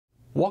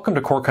Welcome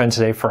to Cord Cutting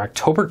Today for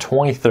October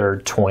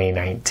 23rd,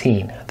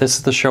 2019. This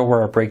is the show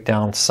where I break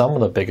down some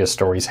of the biggest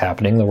stories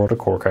happening in the world of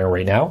cord cutting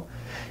right now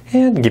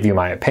and give you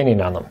my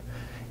opinion on them.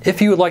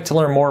 If you would like to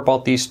learn more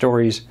about these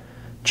stories,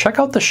 check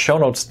out the show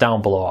notes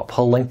down below. I'll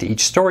put a link to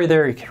each story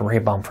there. You can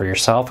read them for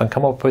yourself and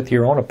come up with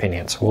your own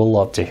opinions. We'll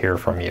love to hear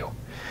from you.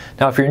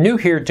 Now, if you're new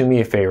here, do me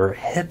a favor,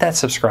 hit that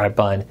subscribe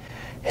button.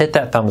 Hit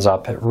that thumbs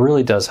up. It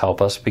really does help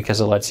us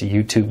because it lets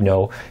YouTube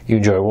know you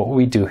enjoy what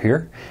we do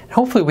here. And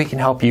hopefully we can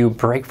help you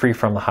break free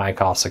from the high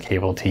cost of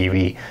cable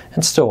TV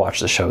and still watch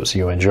the shows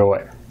you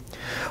enjoy.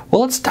 Well,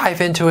 let's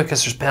dive into it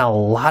because there's been a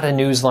lot of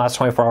news in the last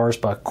 24 hours,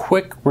 but a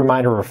quick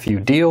reminder of a few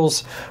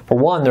deals. For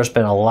one, there's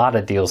been a lot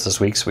of deals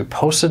this week, so we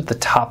posted the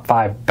top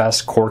 5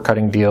 best cord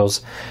cutting deals.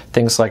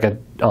 Things like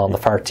the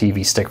Fire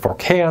TV Stick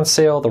 4K on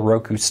sale, the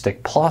Roku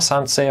Stick Plus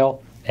on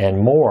sale, and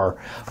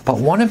more. But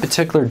one in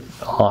particular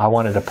I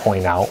wanted to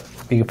point out,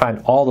 you can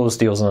find all those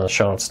deals in the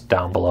show notes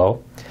down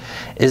below,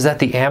 is that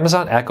the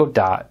Amazon Echo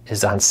Dot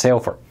is on sale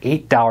for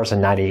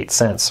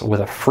 $8.98 with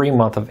a free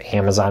month of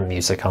Amazon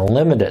Music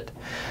Unlimited.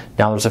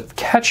 Now there's a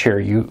catch here.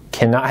 You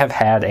cannot have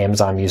had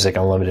Amazon Music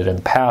Unlimited in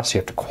the past.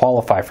 You have to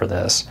qualify for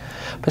this.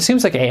 But it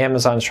seems like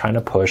Amazon is trying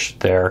to push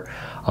their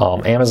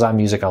Amazon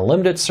Music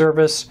Unlimited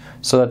service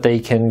so that they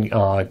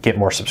can get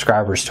more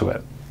subscribers to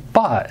it.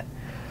 But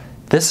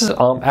this is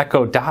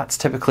Echo Dot's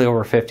typically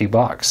over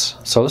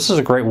 $50. So this is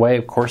a great way.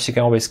 Of course, you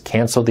can always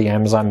cancel the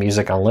Amazon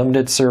Music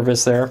Unlimited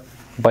service there,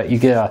 but you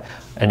get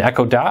an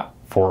Echo Dot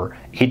for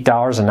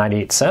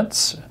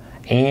 $8.98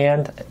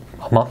 and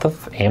a month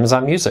of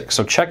Amazon Music.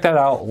 So check that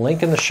out.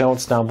 Link in the show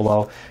notes down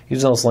below.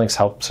 Using those links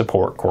help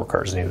support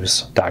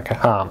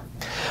CordCuttersNews.com.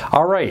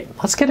 All right,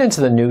 let's get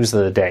into the news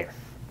of the day.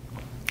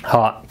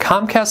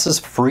 Comcast's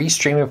free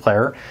streaming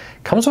player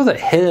comes with a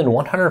hidden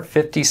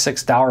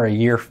 $156 a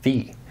year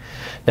fee.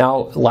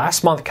 Now,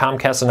 last month,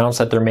 Comcast announced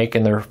that they're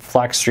making their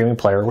Flex streaming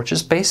player, which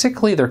is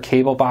basically their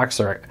cable box,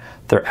 their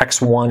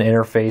X1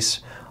 interface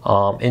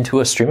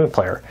into a streaming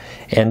player.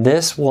 And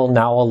this will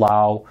now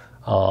allow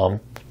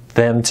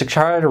them to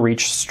try to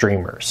reach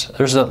streamers.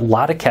 There's a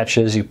lot of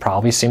catches. You've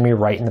probably seen me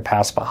write in the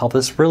past about how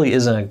this really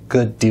isn't a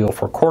good deal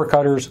for cord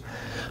cutters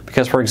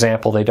because, for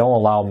example, they don't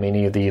allow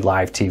many of the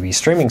live TV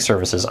streaming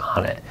services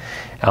on it.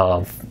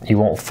 You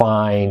won't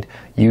find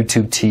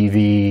YouTube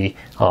TV,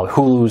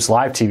 Hulu's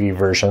live TV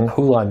version,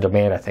 Hulu on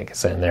Demand I think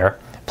is in there,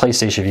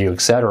 PlayStation View,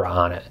 etc.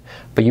 on it.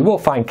 But you will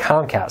find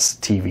Comcast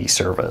TV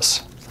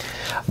service.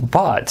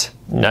 But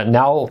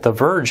now The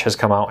Verge has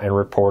come out and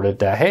reported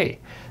that, hey,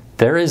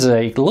 there is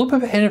a little bit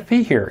of a hidden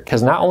fee here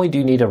because not only do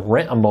you need to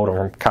rent a modem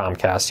from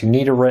Comcast, you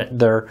need to rent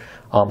their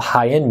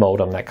high-end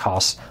modem that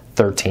costs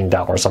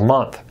 $13 a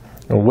month.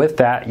 And with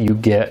that, you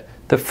get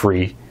the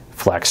free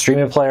Flex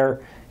streaming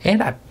player.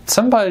 And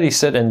somebody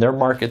said in their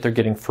market they're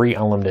getting free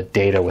unlimited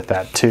data with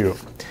that too.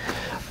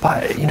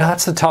 But you know,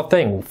 that's the tough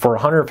thing. For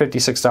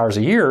 $156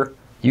 a year,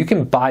 you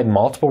can buy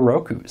multiple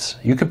Rokus.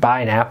 You could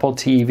buy an Apple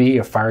TV,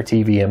 a Fire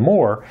TV, and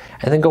more,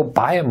 and then go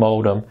buy a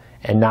modem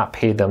and not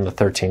pay them the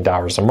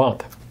 $13 a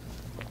month.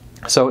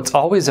 So it's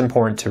always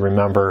important to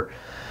remember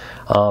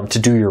to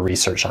do your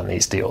research on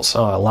these deals.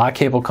 A lot of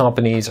cable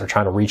companies are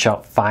trying to reach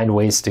out, find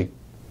ways to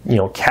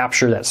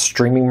capture that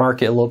streaming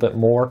market a little bit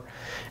more.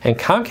 And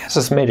Comcast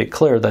has made it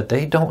clear that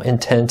they don't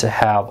intend to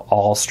have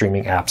all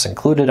streaming apps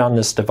included on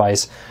this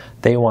device.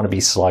 They want to be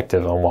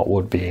selective on what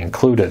would be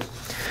included.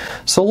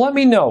 So let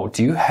me know,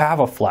 do you have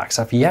a Flex?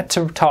 I've yet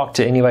to talk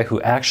to anybody who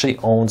actually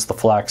owns the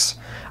Flex.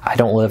 I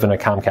don't live in a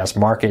Comcast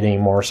market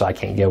anymore, so I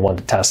can't get one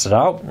to test it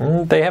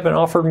out. They haven't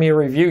offered me a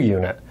review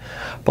unit.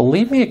 But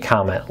leave me a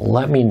comment,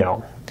 let me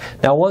know.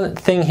 Now, one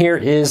thing here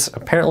is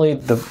apparently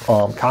the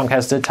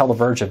Comcast did tell The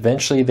Verge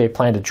eventually they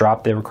plan to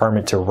drop the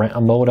requirement to rent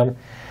a modem.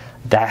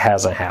 That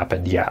hasn't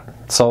happened yet.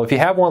 So if you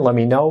have one, let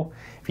me know.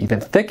 If you've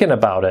been thinking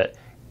about it,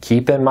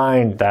 keep in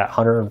mind that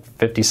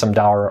 $150-some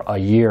a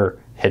year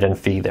hidden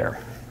fee there.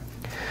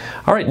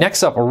 All right,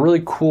 next up, a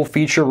really cool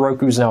feature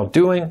Roku's now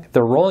doing.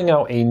 They're rolling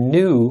out a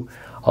new,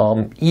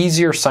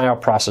 easier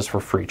sign-up process for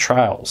free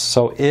trials.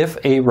 So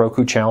if a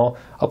Roku channel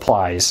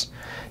applies,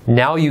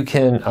 now you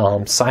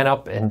can sign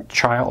up and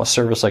trial a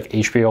service like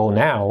HBO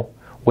Now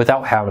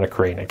without having to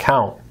create an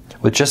account.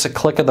 With just a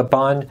click of the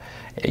button,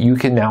 you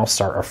can now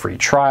start a free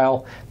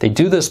trial. They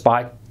do this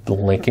by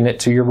linking it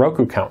to your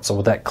Roku account. So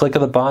with that click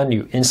of the button,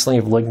 you instantly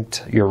have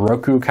linked your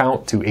Roku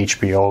account to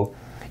HBO,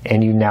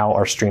 and you now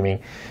are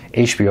streaming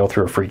HBO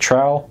through a free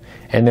trial,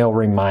 and they'll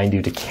remind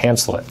you to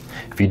cancel it.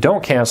 If you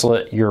don't cancel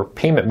it, your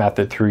payment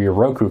method through your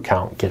Roku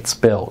account gets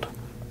billed.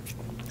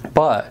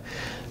 But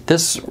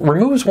this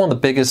removes one of the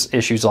biggest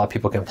issues a lot of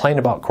people complain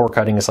about cord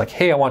cutting. Is like,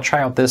 hey, I want to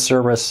try out this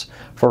service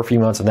for a few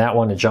months and that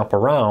one to jump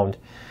around.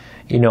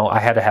 You know, I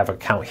had to have an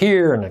account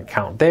here and an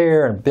account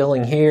there and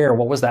billing here. And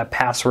what was that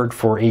password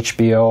for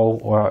HBO?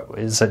 Or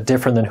is it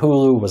different than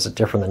Hulu? Was it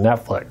different than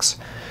Netflix?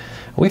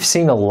 We've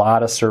seen a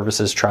lot of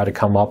services try to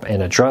come up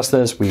and address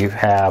this. We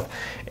have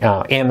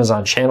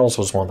Amazon Channels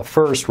was one of the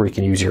first where you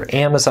can use your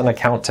Amazon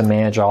account to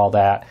manage all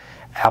that.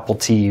 Apple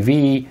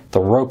TV, the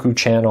Roku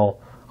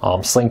channel,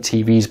 Sling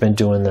TV's been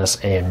doing this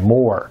and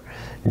more.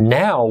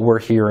 Now we're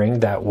hearing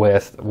that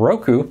with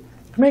Roku,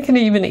 they're making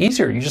it even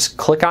easier. You just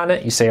click on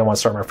it, you say I want to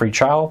start my free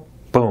trial,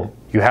 boom,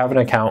 you have an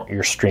account,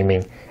 you're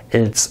streaming.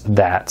 It's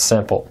that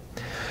simple.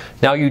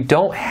 Now you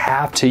don't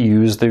have to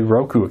use the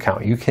Roku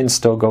account. You can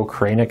still go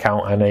create an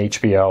account on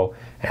HBO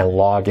and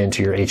log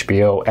into your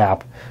HBO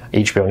app,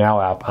 HBO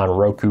Now app on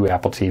Roku,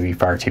 Apple TV,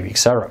 Fire TV,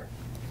 etc.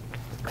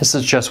 This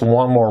is just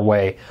one more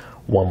way,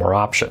 one more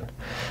option.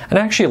 And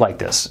I actually like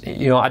this.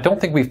 I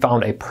don't think we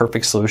found a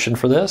perfect solution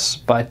for this,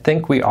 but I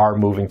think we are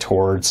moving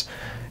towards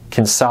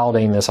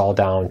consolidating this all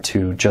down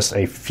to just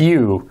a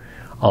few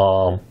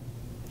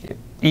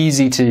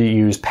easy to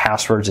use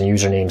passwords and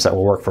usernames that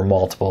will work for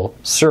multiple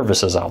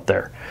services out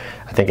there.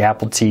 I think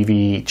Apple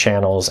TV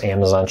channels,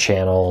 Amazon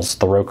channels,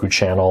 the Roku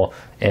channel,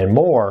 and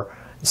more,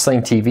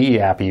 Sling TV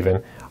app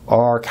even,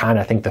 are kind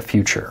of, I think, the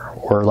future.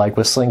 Or like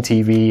with Sling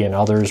TV and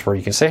others where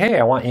you can say, hey,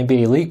 I want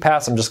NBA League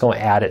Pass, I'm just going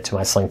to add it to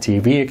my Sling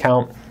TV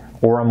account,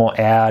 or I'm going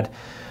to add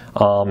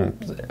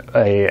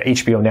a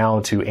HBO Now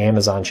to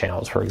Amazon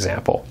channels, for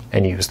example,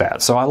 and use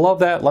that. So I love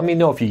that. Let me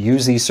know if you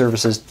use these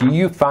services. Do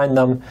you find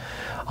them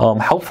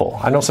helpful?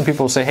 I know some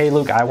people say, hey,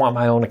 Luke, I want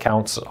my own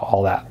accounts,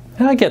 all that.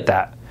 And I get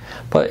that.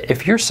 But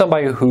if you're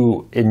somebody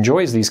who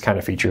enjoys these kind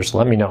of features,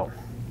 let me know.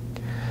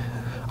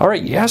 All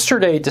right,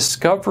 yesterday,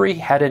 Discovery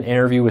had an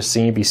interview with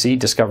CNBC,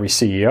 Discovery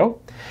CEO,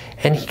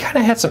 and he kind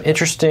of had some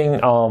interesting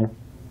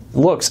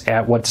looks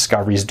at what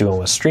Discovery is doing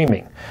with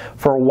streaming.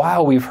 For a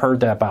while, we've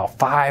heard that about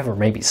 $5 or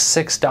maybe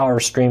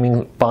 $6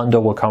 streaming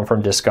bundle will come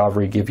from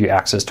Discovery, give you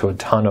access to a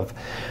ton of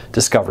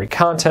Discovery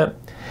content.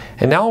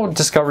 And now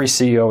Discovery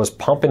CEO is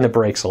pumping the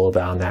brakes a little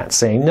bit on that,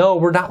 saying, no,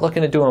 we're not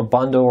looking at doing a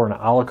bundle or an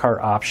a la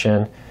carte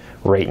option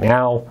right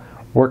now.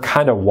 We're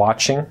kind of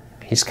watching.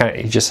 He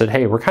just said,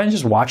 hey, we're kind of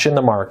just watching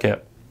the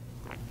market.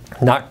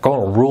 Not going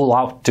to rule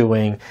out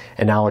doing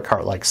an a la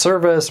carte like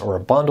service or a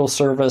bundle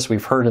service.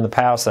 We've heard in the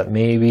past that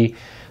maybe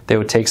they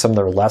would take some of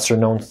their lesser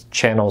known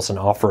channels and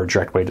offer a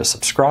direct way to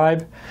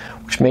subscribe,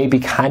 which may be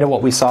kind of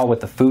what we saw with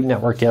the Food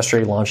Network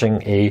yesterday,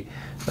 launching a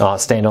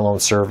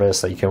standalone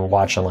service that you can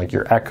watch on like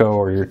your Echo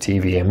or your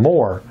TV and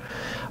more.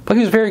 But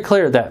he was very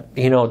clear that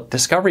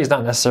Discovery is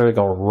not necessarily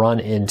going to run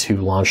into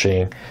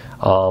launching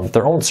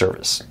their own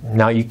service.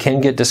 Now you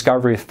can get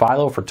Discovery with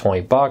Philo for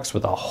 $20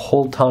 with a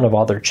whole ton of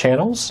other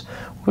channels,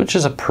 which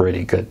is a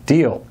pretty good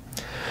deal.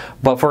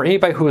 But for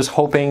anybody who is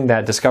hoping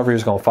that Discovery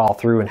is going to follow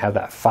through and have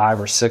that $5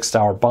 or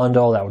 $6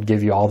 bundle that would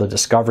give you all the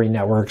Discovery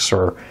networks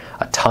or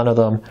a ton of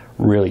them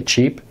really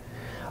cheap,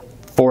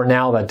 for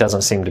now that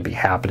doesn't seem to be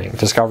happening.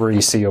 Discovery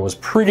CEO was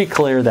pretty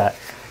clear that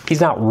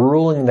he's not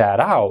ruling that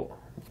out,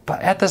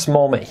 but at this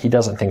moment he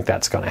doesn't think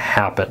that's going to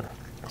happen.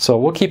 So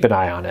we'll keep an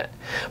eye on it.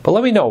 But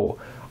let me know,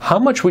 how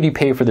much would you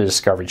pay for the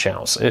Discovery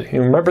channels?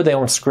 Remember, they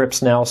own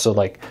Scripps now, so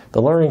like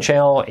the Learning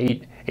Channel,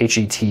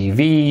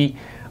 HGTV,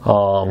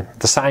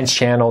 the Science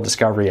Channel,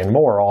 Discovery, and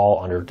more,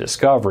 all under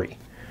Discovery.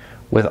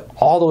 With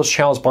all those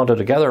channels bundled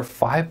together,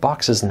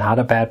 $5 is not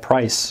a bad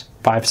price.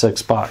 $5,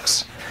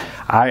 $6.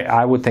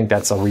 I would think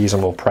that's a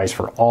reasonable price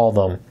for all of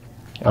them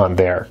on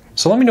there.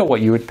 So let me know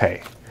what you would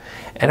pay.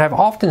 And I've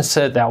often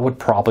said that would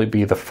probably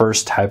be the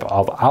first type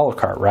of a la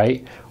carte,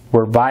 right?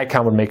 Where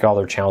Viacom would make all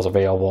their channels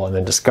available and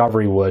then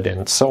Discovery would,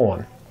 and so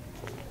on.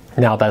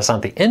 Now, that's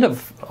not the end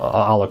of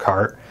a la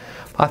carte.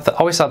 I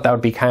always thought that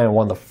would be kind of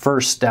one of the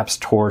first steps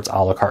towards a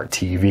la carte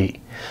TV.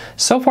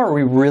 So far,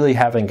 we really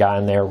haven't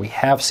gotten there. We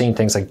have seen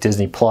things like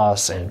Disney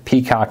Plus and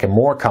Peacock and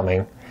more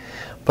coming,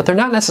 but they're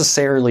not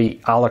necessarily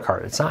a la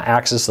carte. It's not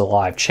access to the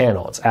live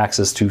channel. It's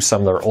access to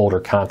some of their older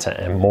content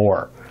and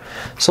more.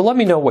 So let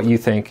me know what you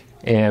think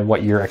and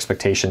what your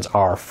expectations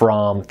are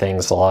from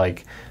things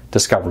like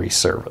Discovery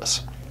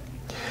service.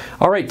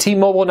 All right,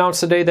 T-Mobile announced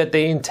today that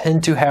they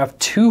intend to have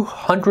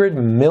 200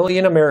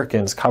 million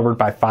Americans covered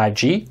by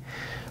 5G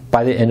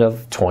by the end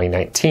of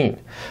 2019.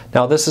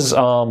 Now, this is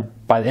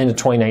by the end of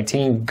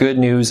 2019. Good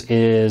news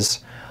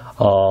is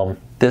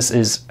this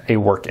is a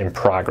work in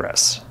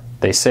progress.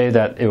 They say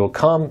that it will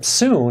come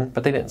soon,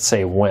 but they didn't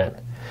say when.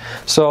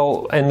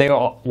 So, and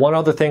one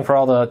other thing for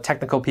all the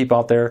technical people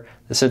out there,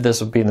 they said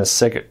this would be in the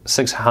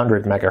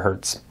 600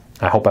 megahertz.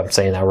 I hope I'm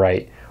saying that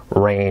right.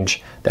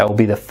 Range that will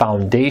be the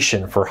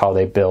foundation for how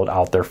they build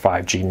out their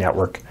 5G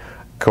network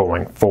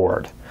going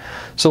forward.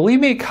 So leave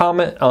me a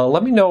comment.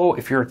 Let me know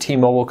if you're a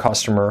T-Mobile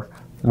customer.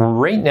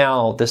 Right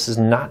now, this is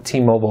not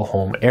T-Mobile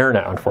home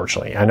internet,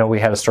 unfortunately. I know we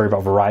had a story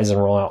about Verizon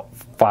rolling out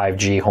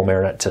 5G home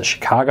internet to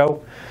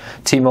Chicago.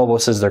 T-Mobile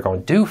says they're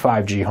going to do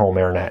 5G home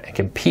internet and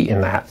compete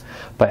in that.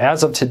 But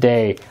as of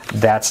today,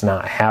 that's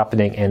not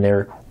happening, and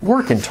they're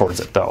working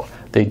towards it, though.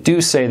 They do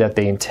say that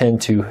they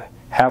intend to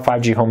have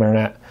 5G home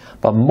internet,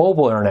 but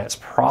mobile internet is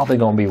probably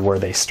going to be where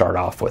they start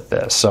off with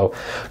this. So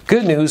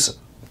good news,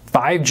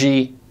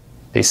 5G,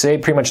 they say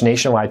pretty much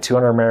nationwide,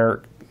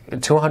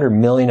 200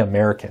 million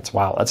Americans,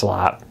 wow, that's a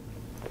lot,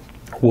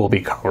 will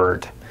be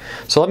covered.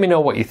 So let me know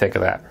what you think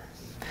of that.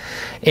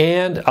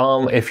 And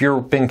if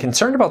you've been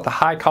concerned about the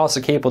high cost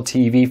of cable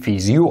TV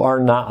fees, you are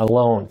not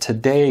alone.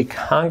 Today,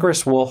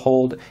 Congress will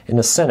hold, in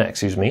the Senate,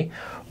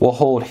 will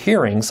hold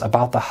hearings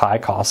about the high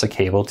cost of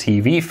cable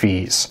TV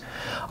fees.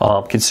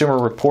 Consumer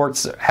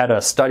Reports had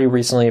a study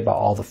recently about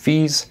all the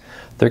fees.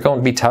 They're going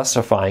to be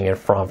testifying in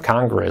front of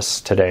Congress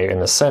today in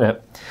the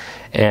Senate,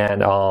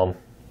 and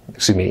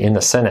in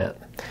the Senate.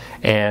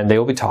 And they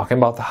will be talking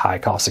about the high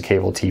cost of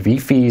cable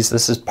TV fees.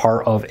 This is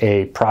part of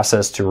a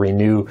process to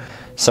renew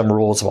some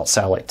rules about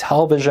satellite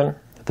television.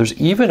 There's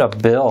even a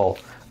bill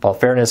about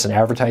fairness in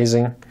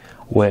advertising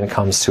when it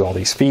comes to all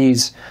these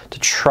fees, to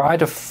try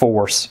to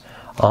force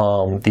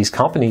these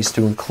companies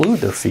to include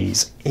their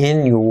fees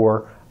in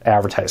your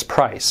advertised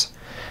price.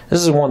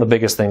 This is one of the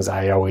biggest things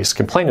I always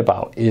complain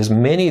about, is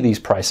many of these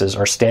prices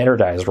are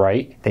standardized,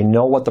 right? They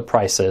know what the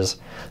price is.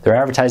 They're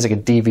advertising a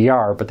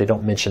DVR, but they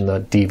don't mention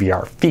the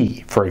DVR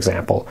fee, for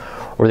example.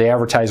 Or they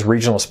advertise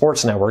regional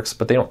sports networks,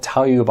 but they don't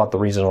tell you about the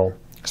regional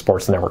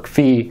sports network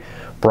fee,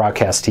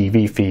 broadcast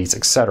TV fees,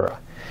 etc.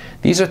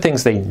 These are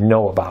things they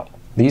know about.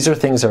 These are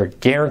things that are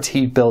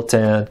guaranteed built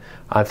in.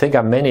 I think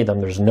on many of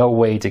them, there's no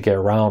way to get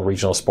around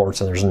regional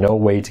sports, and there's no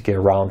way to get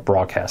around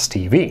broadcast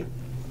TV.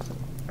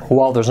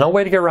 Well, there's no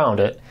way to get around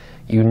it.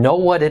 You know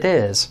what it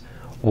is.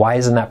 Why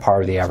isn't that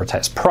part of the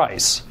advertised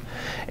price?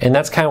 And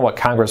that's kind of what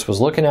Congress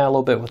was looking at a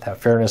little bit with that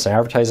fairness in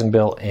advertising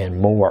bill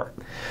and more.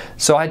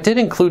 So I did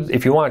include,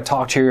 if you want to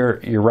talk to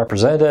your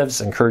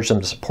representatives, encourage them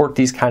to support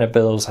these kind of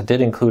bills, I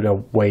did include a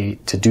way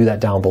to do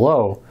that down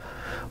below.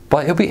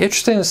 But it'll be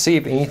interesting to see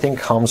if anything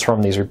comes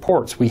from these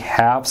reports. We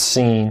have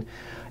seen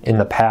in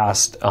the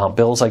past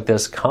bills like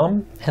this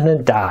come and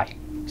then die.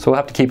 So we'll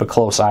have to keep a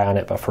close eye on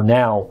it. But for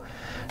now,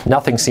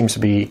 nothing seems to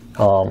be,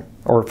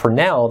 or for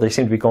now, they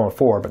seem to be going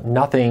forward, but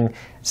nothing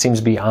seems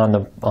to be on the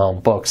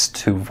books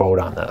to vote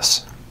on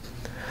this.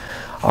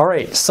 All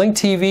right, Sling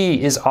TV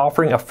is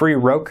offering a free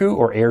Roku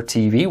or Air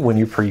TV when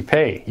you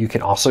prepay. You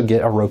can also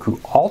get a Roku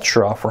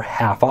Ultra for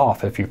half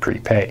off if you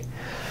prepay.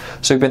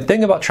 So you've been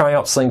thinking about trying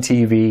out Sling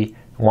TV,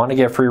 want to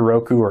get a free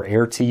Roku or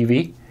Air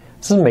TV,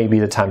 this is maybe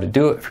the time to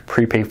do it. If you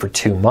prepay for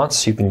 2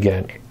 months, you can get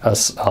an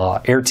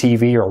Air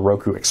TV or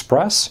Roku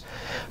Express.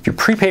 If you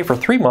prepay for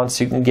 3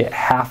 months, you can get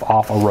half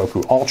off a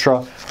Roku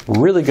Ultra.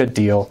 Really good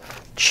deal.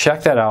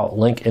 Check that out.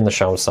 Link in the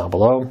show notes down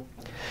below.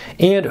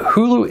 And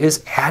Hulu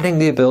is adding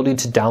the ability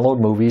to download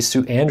movies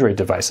to Android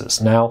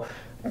devices. Now,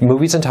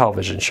 movies and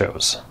television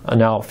shows.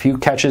 Now, a few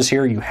catches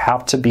here. You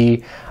have to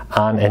be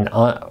on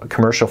a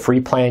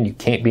commercial-free plan. You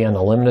can't be on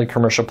the limited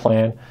commercial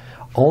plan.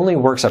 Only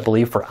works, I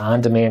believe, for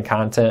on-demand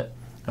content.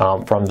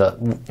 From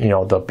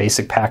the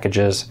basic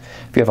packages.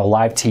 If you have a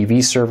live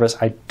TV service,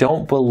 I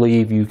don't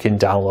believe you can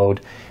download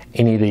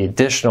any of the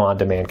additional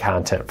on-demand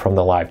content from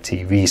the live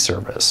TV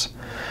service.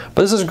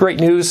 But this is great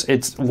news.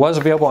 It was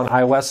available on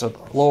iOS a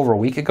little over a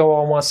week ago,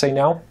 I want to say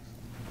now.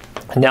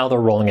 And now they're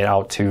rolling it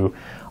out to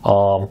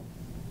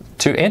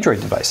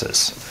Android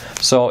devices.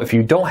 So if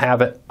you don't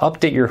have it,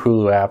 update your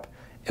Hulu app.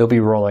 It'll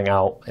be rolling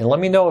out, and let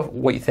me know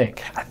what you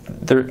think.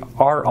 There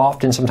are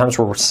often sometimes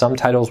where some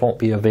titles won't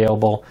be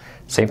available.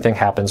 Same thing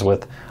happens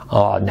with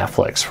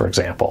Netflix, for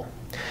example.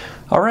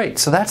 All right,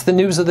 so that's the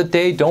news of the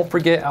day. Don't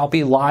forget, I'll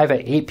be live at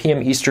 8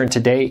 p.m. Eastern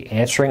today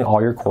answering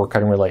all your cord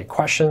cutting related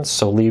questions,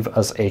 so leave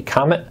us a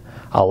comment.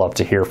 I'll love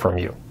to hear from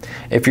you.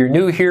 If you're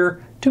new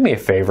here, do me a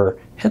favor,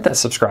 hit that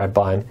subscribe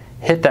button,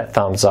 hit that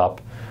thumbs up.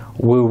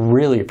 We'll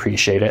really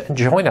appreciate it. And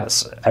join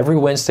us every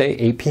Wednesday,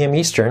 8 p.m.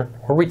 Eastern,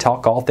 where we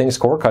talk all things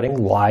cord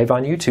cutting live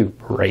on YouTube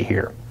right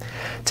here.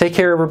 Take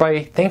care,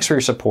 everybody. Thanks for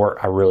your support.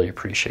 I really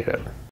appreciate it.